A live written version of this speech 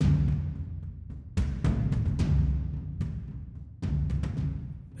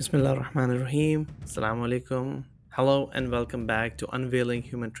Bismillah ar-Rahman ar-Rahim. Assalamu alaikum. Hello and welcome back to Unveiling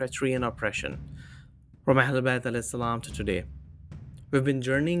Human Treachery and Oppression. From Ahlul Bayt alayhi salam to today. We've been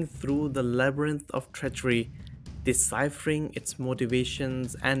journeying through the labyrinth of treachery, deciphering its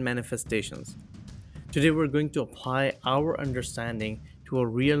motivations and manifestations. Today we're going to apply our understanding to a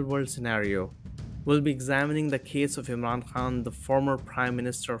real-world scenario. We'll be examining the case of Imran Khan, the former Prime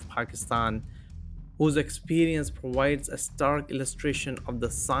Minister of Pakistan, whose experience provides a stark illustration of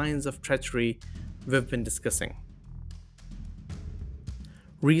the signs of treachery we've been discussing.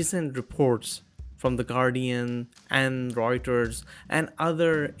 Recent reports from The Guardian and Reuters and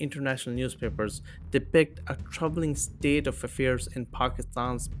other international newspapers depict a troubling state of affairs in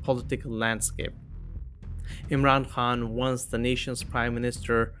Pakistan's political landscape. Imran Khan, once the nation's prime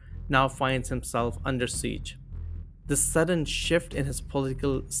minister, now finds himself under siege. This sudden shift in his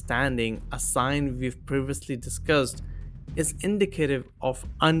political standing, a sign we've previously discussed, is indicative of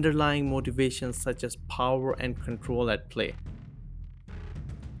underlying motivations such as power and control at play.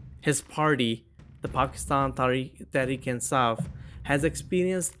 His party, the Pakistan Tehreek-e-Insaf, has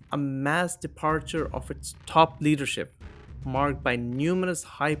experienced a mass departure of its top leadership, marked by numerous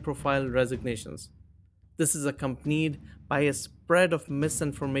high-profile resignations. This is accompanied by a spread of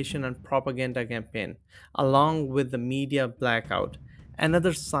misinformation and propaganda campaign, along with the media blackout,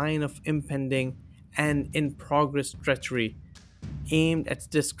 another sign of impending and in progress treachery aimed at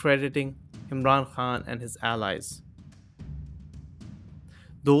discrediting Imran Khan and his allies.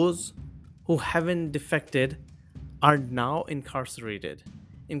 Those who haven't defected are now incarcerated,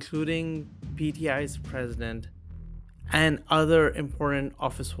 including PTI's president and other important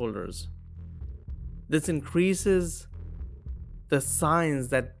office holders. This increases the signs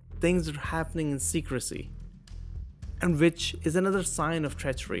that things are happening in secrecy, and which is another sign of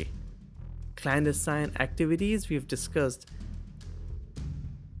treachery. Clandestine activities we've discussed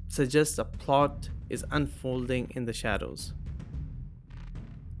suggest a plot is unfolding in the shadows.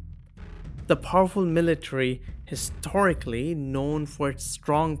 The powerful military, historically known for its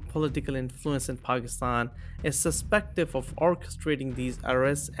strong political influence in Pakistan, is suspected of orchestrating these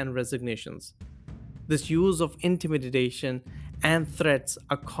arrests and resignations. This use of intimidation and threats,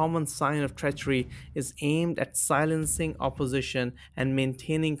 a common sign of treachery, is aimed at silencing opposition and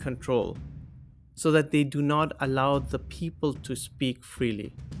maintaining control so that they do not allow the people to speak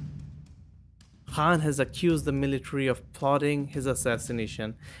freely. Khan has accused the military of plotting his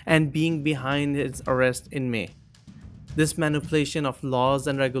assassination and being behind his arrest in May. This manipulation of laws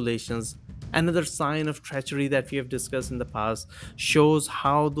and regulations, another sign of treachery that we have discussed in the past, shows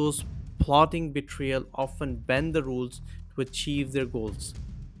how those plotting betrayal often bend the rules to achieve their goals.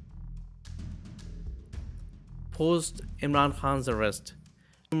 Post Imran Khan's arrest,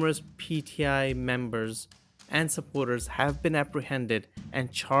 numerous PTI members and supporters have been apprehended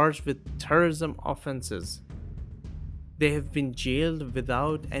and charged with terrorism offenses. They have been jailed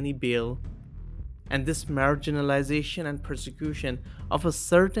without any bail, and this marginalization and persecution of a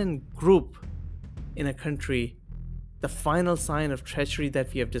certain group in a country, the final sign of treachery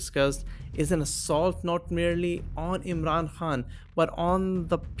that we have discussed, is an assault not merely on Imran Khan but on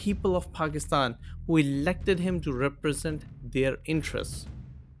the people of Pakistan who elected him to represent their interests.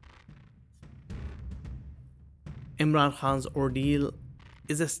 Imran Khan's ordeal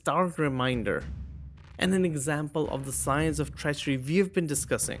is a stark reminder and an example of the signs of treachery we've been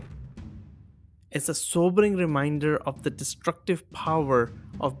discussing. It's a sobering reminder of the destructive power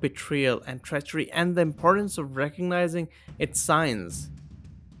of betrayal and treachery and the importance of recognizing its signs.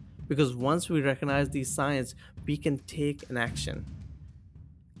 Because once we recognize these signs, we can take an action.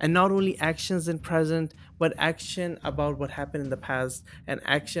 And not only actions in present, but action about what happened in the past and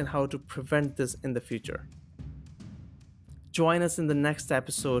action how to prevent this in the future. Join us in the next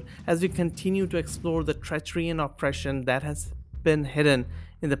episode as we continue to explore the treachery and oppression that has been hidden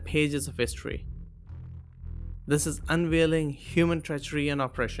in the pages of history. This is Unveiling Human Treachery and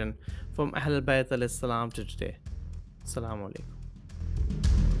Oppression from Ahlul Bayt alayhi salam to today. Assalamu alaikum.